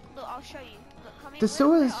Look, I'll show you. Look, come in. The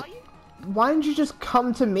sewers. Where are you? Why didn't you just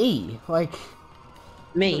come to me? Like,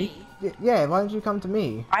 me? yeah, why didn't you come to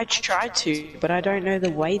me? I tried to, but I don't know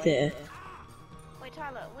the way there. Wait,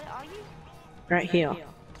 Tyler, where are you? Right here.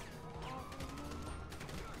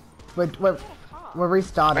 We're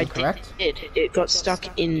restarting, correct? It got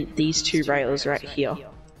stuck in these two rails right here.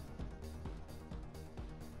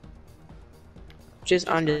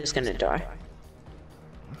 I'm just gonna die.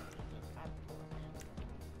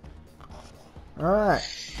 Alright,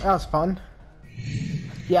 that was fun.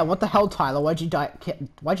 Yeah, what the hell, Tyler? Why'd you die?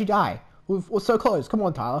 Why'd you die? We're so close. Come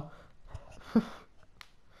on, Tyler.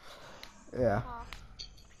 Yeah.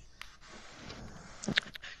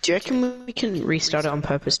 Do you reckon we can restart it on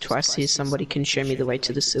purpose twice so somebody can show me the way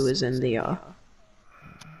to the sewers and the No.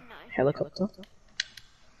 helicopter?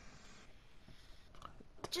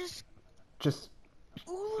 Just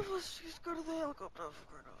all of us just go to the helicopter for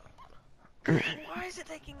crying out loud. Why is it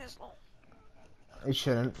taking this long? It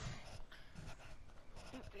shouldn't.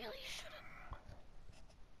 It really shouldn't.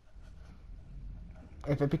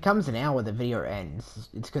 If it becomes an hour, the video ends.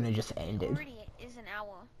 It's gonna just end it. Already is an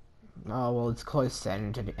hour. Oh, well, it's close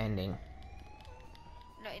then to ending.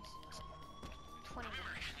 No, it's 20 minutes.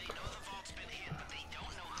 They know the vault's been hit, but they don't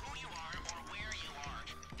know who you are or where you are.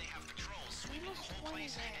 They have patrols sweeping the whole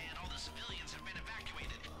place, and all the civilians have been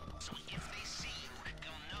evacuated. So if they see you,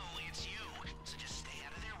 they'll know it's you. So just stay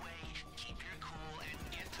out of their way, keep your cool, and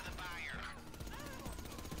get to the buyer.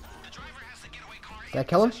 The driver has the getaway car. Did I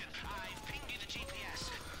kill him? I've pinged you the GPS.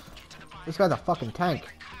 Get to the buyer. This guy's a fucking tank.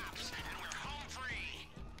 Cops, and we're home free.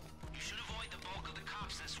 You should avoid the bulk of the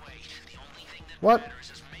cops this way. The only thing that What?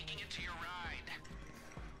 matters is making it to your ride.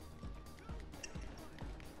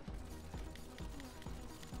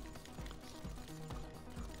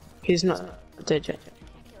 He's not dead yet.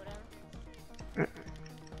 I killed him.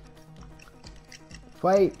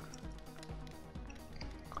 Wait.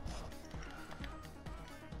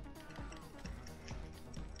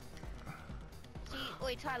 See,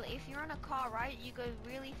 wait, Tyler, if you're in a car, right, you go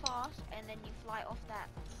really fast and then you fly off that.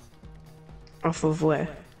 Off of where?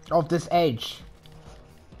 Off this edge.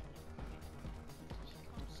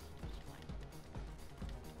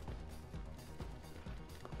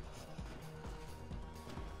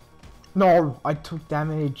 No, I took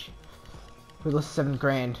damage. We lost 7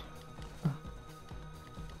 grand.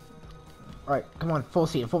 Alright, come on,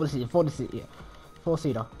 4-seater, 4-seater, 4-seater, yeah.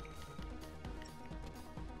 4-seater.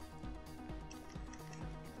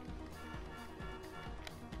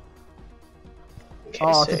 Okay,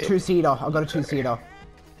 Oh, so it's a 2-seater. I got a 2-seater.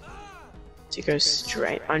 to go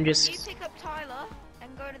straight. I'm You just. pick up Tyler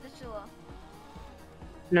and go to the sewer.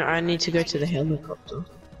 No, I need to go to the helicopter.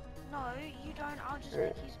 No, you don't. I'll just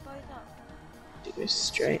Alright. pick you both up. To go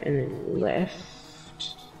straight and then left.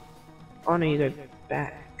 Oh no, you go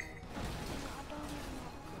back. I don't even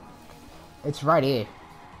have a car. It's right here.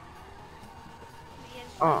 Yes,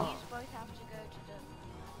 Oh. you both have to go to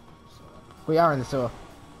the sewer. We are in the sewer.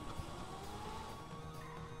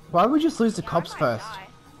 Why would we just lose the Yeah, I cops might first? die.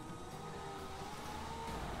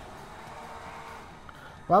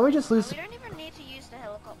 Why don't we just lose? We don't even need to use the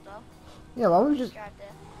helicopter. Yeah, why don't we just? Drive there.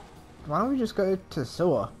 Why don't we just go to the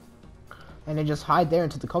sewer, and then just hide there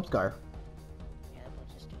until the cops go? Yeah, we'll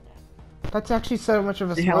just do that. That's actually so much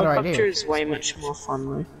of a The smarter helicopter idea. is way much more fun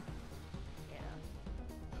though. Yeah.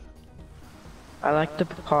 I like the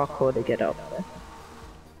parkour to get up there.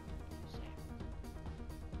 Same.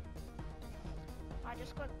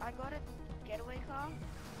 I got a getaway car. And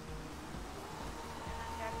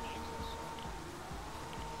I'm driving it into the sewer.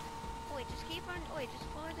 Oh, wait, just keep on. Oh, wait, just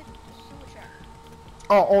follow the sewer track.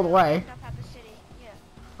 Oh, all the way. End up at the city.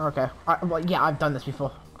 Yeah. Okay. Well, yeah, I've done this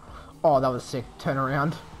before. Oh, that was sick. Turn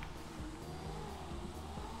around.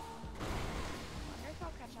 Wonder if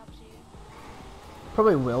I'll catch up to you.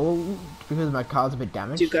 Probably will because my car's a bit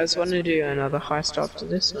damaged. Do you guys want to do another heist after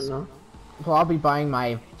this or not? Well, I'll be buying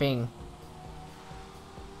my thing.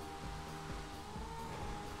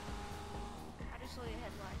 I just saw your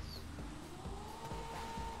headlights.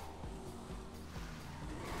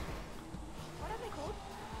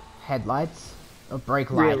 Headlights? Or brake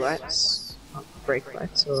Rear lights? lights. Brake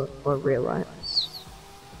lights or rear lights.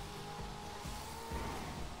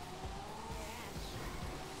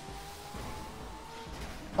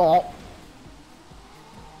 Oh!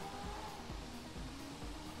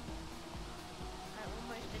 I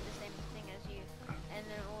almost did the same thing as you, and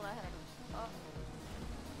then all I heard was, oh.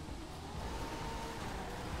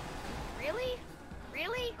 Really?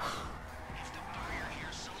 Really? If the buyer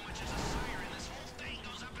hears so much as a siren, this whole thing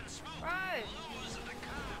goes up in smoke. Bro! Lose to the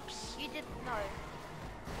cops. You didn't know.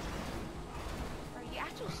 Bro, you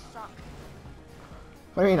actually suck.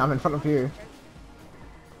 What do you mean, I'm in front of you?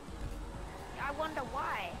 I wonder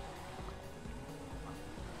why.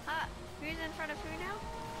 Who's in front of who now?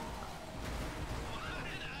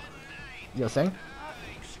 You're saying? What?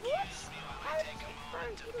 How did you, bro, he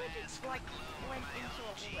literally, like, went into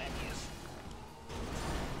a web.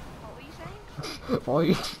 What were you saying? What are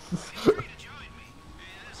you...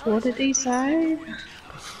 What did he say?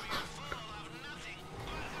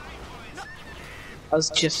 I was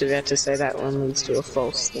just about to say that one leads to a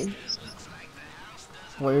false thing.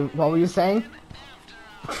 what were you saying?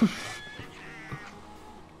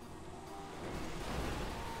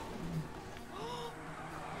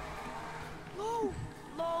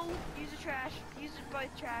 Lol, use the trash. Use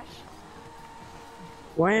both trash.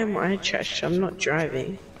 Why am I trash? I'm not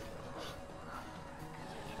driving.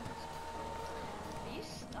 Are you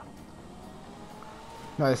stuck?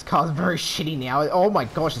 No, this car's very shitty now. Oh my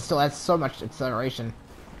gosh, it still has so much acceleration.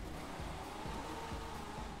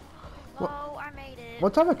 Lol, I made it.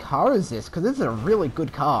 What type of car is this? Because this is a really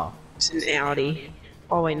good car. It's an Audi.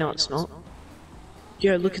 Oh wait, no it's not.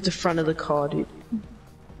 Yo, look at the front of the car, dude.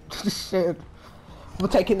 Shit. We're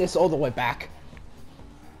taking this all the way back.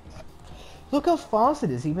 Look how fast it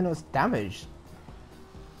is, even though it's damaged.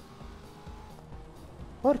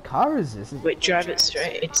 What car is this? Wait, drive it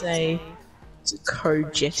straight. It's a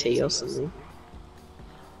Code Jetty or something.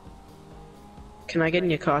 Can I get in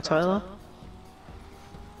your car, Tyler?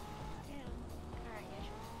 Yeah. Alright, yeah,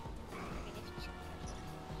 sure. I mean, if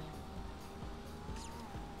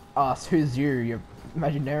you Us, who's you? Your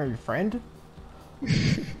imaginary friend?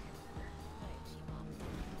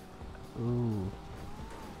 Ooh.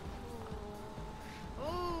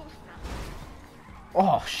 Ooh.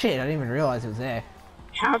 Oh shit, I didn't even realize it was there.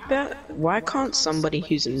 How about, why can't somebody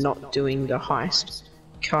who's not doing the heist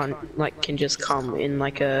can just come in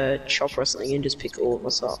like a chopper or something and just pick all of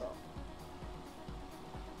us up?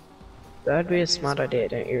 That'd be a smart idea,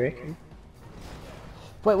 don't you reckon?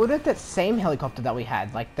 Wait, what about that same helicopter that we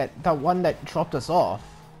had? Like that one that dropped us off?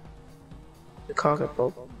 The cargo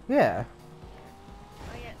bob. Yeah.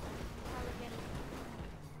 Oh yeah. Tyler,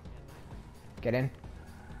 Get in.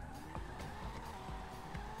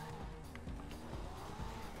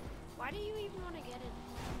 why do you even want to get it?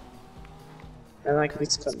 I like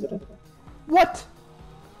this car better. What?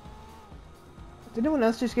 Did anyone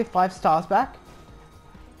else just get 5 stars back?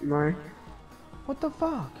 No. What the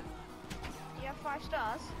fuck? Do you have 5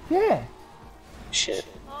 stars? Yeah. Shit.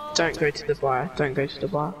 Oh, Don't go to the bar. Don't go to the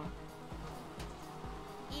bar.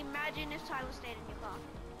 imagine if Tyler stayed in your car.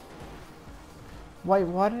 Wait,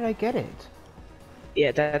 why did I get it?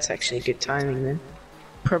 Yeah, that's actually good timing then.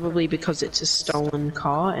 Probably because it's a stolen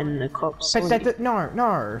car and the cops. But no.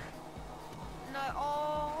 No,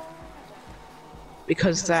 oh.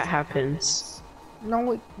 Because that happens.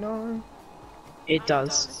 No. It The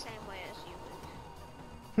does. same way as you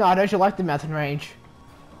would. No, don't you like the mountain range?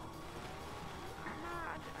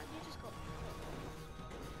 You just got.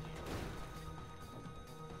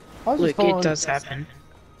 I was just Look, it following- does happen.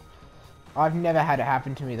 I've never had it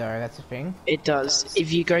happen to me though, that's the thing. It does.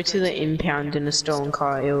 If you go to the impound in a stolen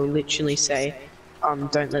car, it will literally say,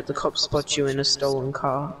 don't let the cops spot you in a stolen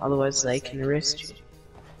car, otherwise they can arrest you.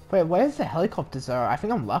 Wait, where's the helicopters though? I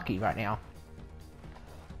think I'm lucky right now.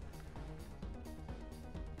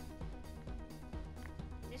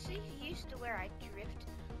 This is used to where I drift.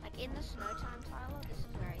 Like in the snow time, Tyler, this is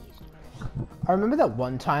where I used to drift. I remember that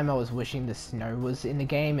one time I was wishing the snow was in the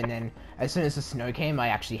game, and then as soon as the snow came, I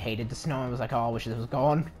actually hated the snow and was like, oh, I wish this was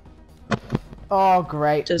gone. Oh,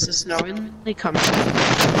 great. Does the snow only come?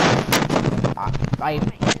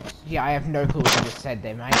 Yeah, I have no clue what you just said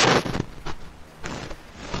there, mate.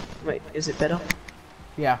 Wait, is it better?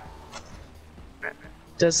 Yeah,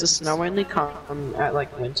 Does the snow only come at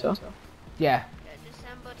like winter? yeah.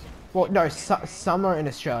 December to. Well, no, summer in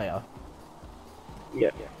Australia.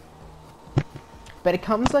 Yep. But it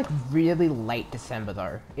comes like really late December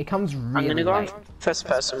though. It comes I'm really gonna go on late. first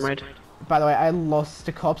person mode. By the way, I lost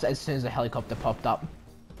the cops as soon as the helicopter popped up.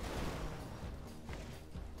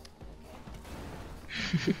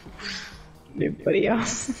 Nobody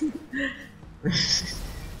else.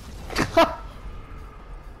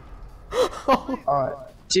 Alright.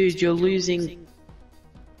 Dude, you're losing.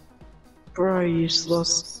 Bro, you just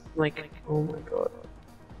lost. Like, oh my god.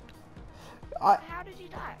 How did you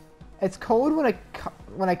die? It's called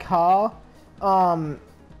when a car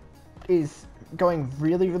is going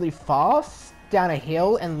really fast down a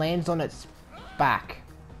hill and lands on its back.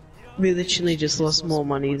 We literally just lost more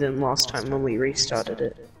money than last time when we restarted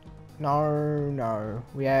it. No,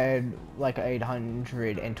 we had like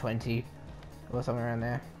 820 or something around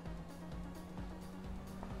there.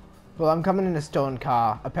 Well, I'm coming in a stolen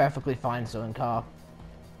car, a perfectly fine stolen car.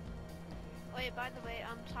 Oh yeah, by the way,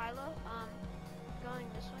 Tyler, going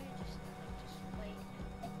this way, just wait,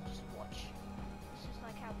 just watch. This is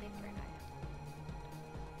like how big brain I am.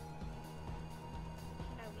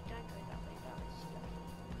 No, we don't go that way, that was lucky.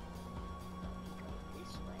 We go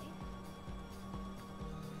this way.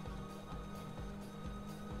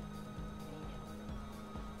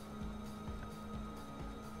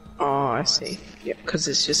 Oh, I see. Yeah, because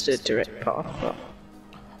it's just a direct path. But...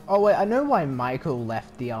 Oh wait, I know why Michael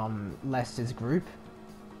left the Lester's group.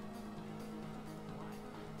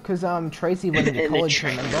 Cause Tracy went to college,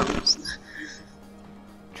 remember?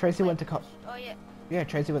 Tracy went to college. Oh yeah. Yeah,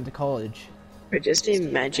 Tracy went to college. I just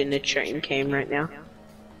imagine a train came right now.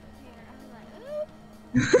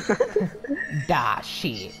 Da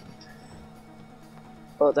shit.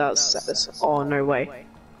 Oh, that was satisfying. Oh, no way.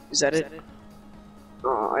 Is that it?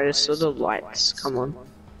 Oh, I just saw the lights. Come on.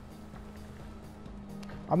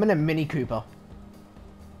 I'm in a Mini Cooper.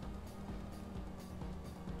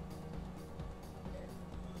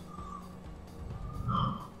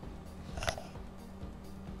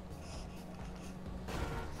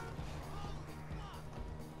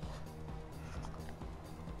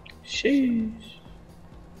 Sheesh.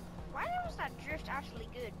 Why was that drift actually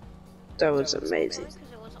good? That was amazing.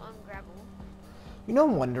 Because it was on gravel. You know,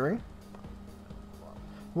 I'm wondering.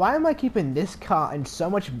 Why am I keeping this car in so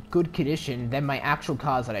much good condition than my actual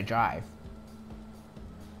cars that I drive?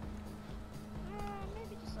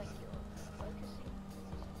 Maybe just like you're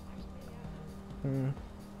focusing.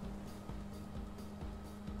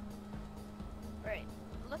 Right.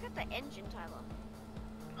 Look at the engine, Tyler.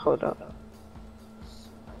 Hold up.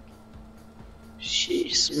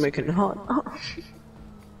 She's smoking hot.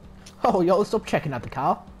 Oh, yo, stop checking out the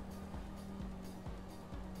car.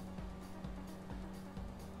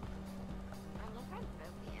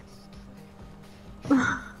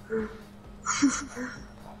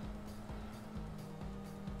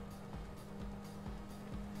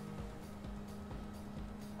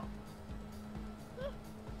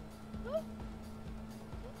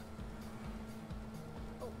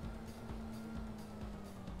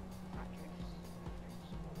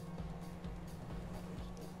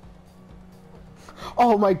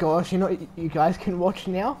 Oh my gosh, you know what you guys can watch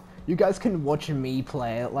now? You guys can watch me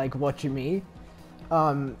play it, like watching me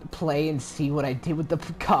play and see what I did with the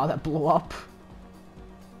car that blew up.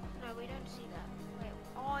 No, we don't see that. Wait,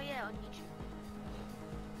 oh yeah, on YouTube.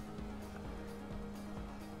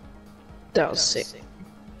 That was sick.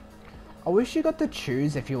 I wish you got to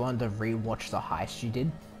choose if you wanted to rewatch the heist you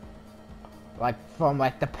did. Like, from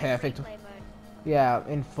like the perfect... Play mode. Yeah,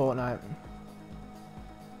 in Fortnite.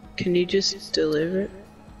 Can you just deliver it?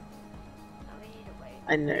 No, we need to wait.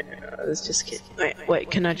 I know, I was just kidding.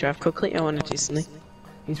 Wait, can I drive quickly? I want to do something.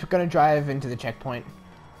 He's gonna drive into the checkpoint.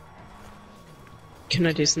 Can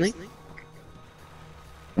I do something?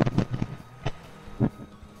 By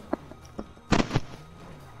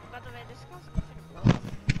the way, this car's gonna blow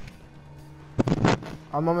up.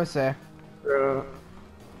 I'm almost there.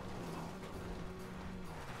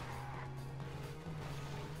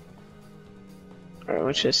 Alright,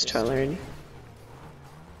 watch this, Tyler. Ready?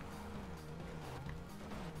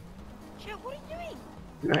 Shit, what are you doing?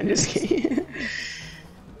 No, I'm just kidding.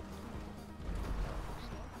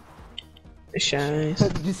 Shy.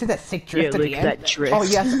 Did you see that sick drift Yeah, at look the at end? that drift. Oh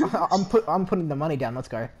yes, I'm putting the money down. Let's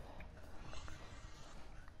go.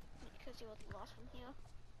 Because you were the last one here.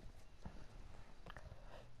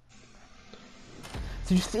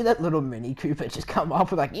 Did you see that little Mini Cooper just come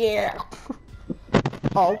up with like, yeah?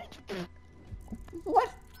 Oh.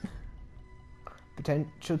 What?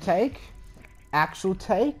 Potential take? Actual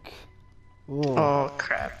take? Ooh. Oh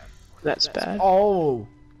crap. That's bad. Oh.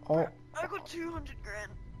 Oh. I got 200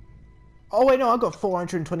 grand. Oh wait, no, I got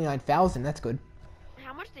 429,000. That's good.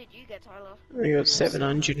 How much did you get, Tyler? I got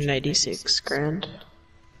 786 grand.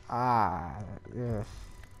 Ah. Yeah.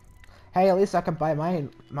 Hey, at least I can buy my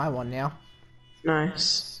one now.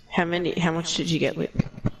 Nice. How much did you get, Lip?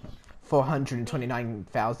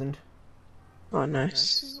 429,000. Oh,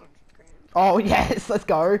 nice. 200 grand. Oh yes, let's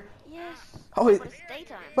go. Yes. Oh, But it's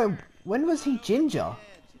daytime. wait, when was he ginger?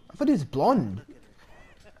 I thought he was blonde.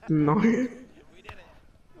 No.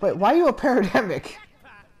 Wait, why are you a paramedic?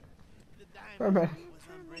 Paramedic.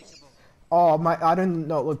 Oh my, I do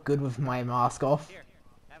not look good with my mask off. Here,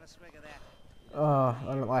 have a swig of that. Oh,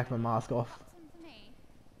 I don't like my mask off.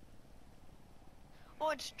 Oh,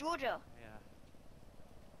 it's Georgia. Yeah.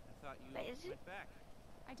 I thought you Wait, is it? went back.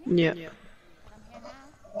 I did. Yeah. But I'm here now.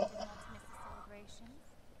 Didn't want to miss the celebrations.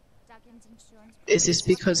 Duggan's insurance. Is this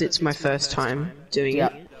because it's my first time doing Yeah.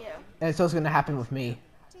 it? Yeah. And it's also gonna happen with me.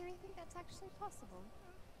 Do you think that's actually possible?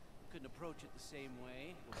 Couldn't approach it the same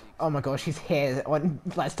way. With the Oh my gosh, his hair on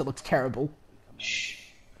Lester looks terrible. Shh.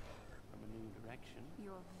 from a new direction.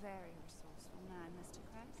 You're a very resourceful man, Mr.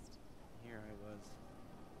 Crest. Here I was,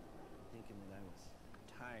 thinking that I was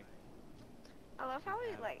tired. I love how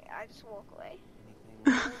we like. I just walk away.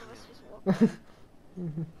 Anything? All of us just walk away.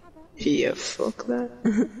 How about Yeah, fuck that.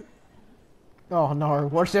 Oh no,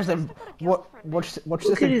 watch this in watch Look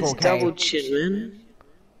this at in his 4K. double chin, man.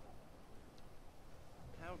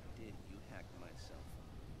 How did you hack my cell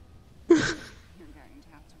phone? you're going to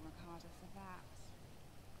have to work harder for that?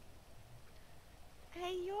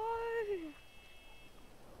 Hey yo.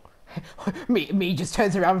 me just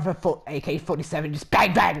turns around with a AK-47, just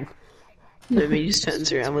bang bang. No, he just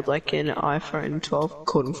turns around with like an iPhone 12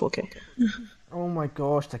 caught in 4K. Oh my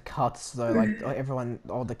gosh, the cuts though, like everyone,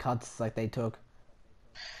 all the cuts like they took.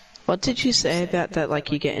 What did you say about that,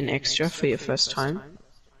 like you get an extra for your first time?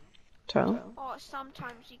 Tyler? Oh,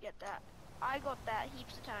 sometimes you get that. I got that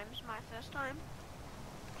heaps of times. My first time.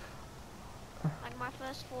 Like my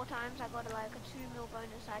first 4 times, I got like a 2 mil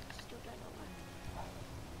bonus. I still don't know why.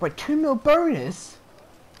 Wait, 2 mil bonus?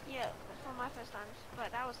 Yeah, for my first times.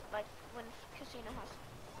 But that was like when Casino has.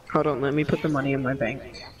 Hold on, let me put the money in my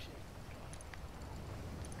bank.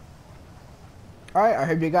 Alright, I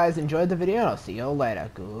hope you guys enjoyed the video and I'll see you all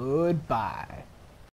later. Goodbye.